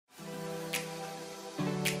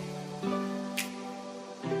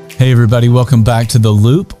Hey everybody, welcome back to The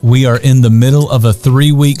Loop. We are in the middle of a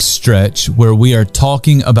 3-week stretch where we are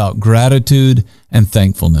talking about gratitude and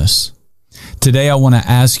thankfulness. Today I want to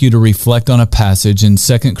ask you to reflect on a passage in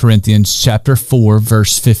 2 Corinthians chapter 4,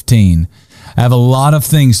 verse 15. I have a lot of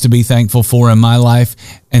things to be thankful for in my life,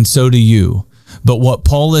 and so do you. But what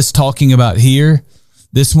Paul is talking about here,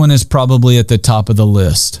 this one is probably at the top of the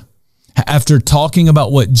list. After talking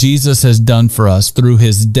about what Jesus has done for us through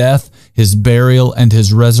his death, his burial, and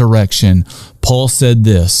his resurrection, Paul said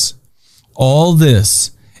this, "All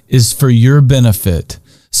this is for your benefit,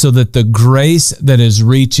 so that the grace that is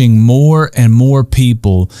reaching more and more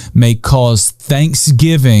people may cause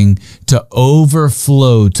thanksgiving to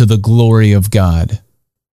overflow to the glory of God."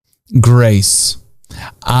 Grace.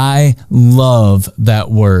 I love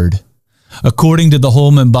that word. According to the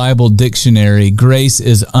Holman Bible Dictionary, grace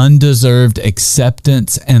is undeserved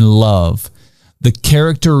acceptance and love, the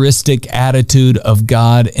characteristic attitude of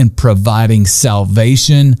God in providing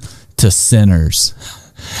salvation to sinners.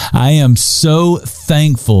 I am so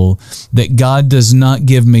thankful that God does not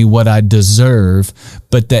give me what I deserve,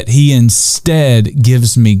 but that He instead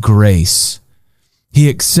gives me grace. He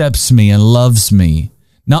accepts me and loves me,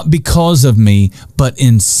 not because of me, but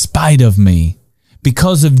in spite of me.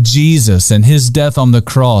 Because of Jesus and his death on the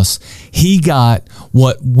cross, he got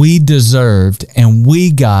what we deserved and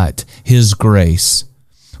we got his grace.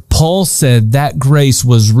 Paul said that grace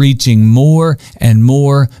was reaching more and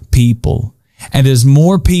more people. And as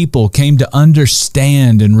more people came to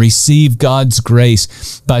understand and receive God's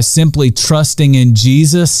grace by simply trusting in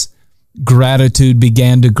Jesus, gratitude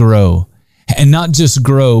began to grow. And not just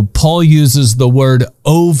grow, Paul uses the word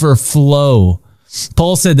overflow.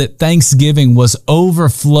 Paul said that thanksgiving was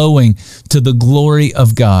overflowing to the glory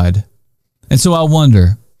of God. And so I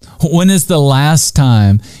wonder, when is the last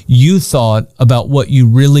time you thought about what you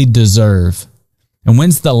really deserve? And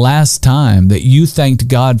when's the last time that you thanked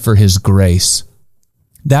God for his grace?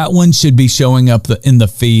 That one should be showing up in the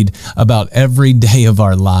feed about every day of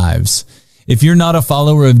our lives. If you're not a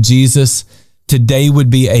follower of Jesus, today would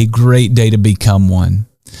be a great day to become one.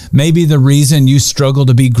 Maybe the reason you struggle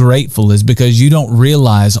to be grateful is because you don't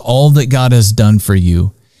realize all that God has done for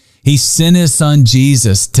you. He sent his son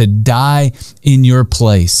Jesus to die in your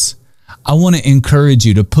place. I want to encourage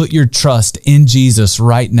you to put your trust in Jesus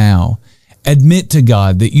right now. Admit to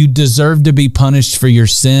God that you deserve to be punished for your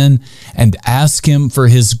sin and ask him for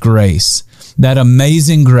his grace, that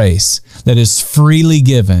amazing grace that is freely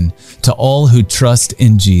given to all who trust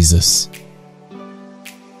in Jesus.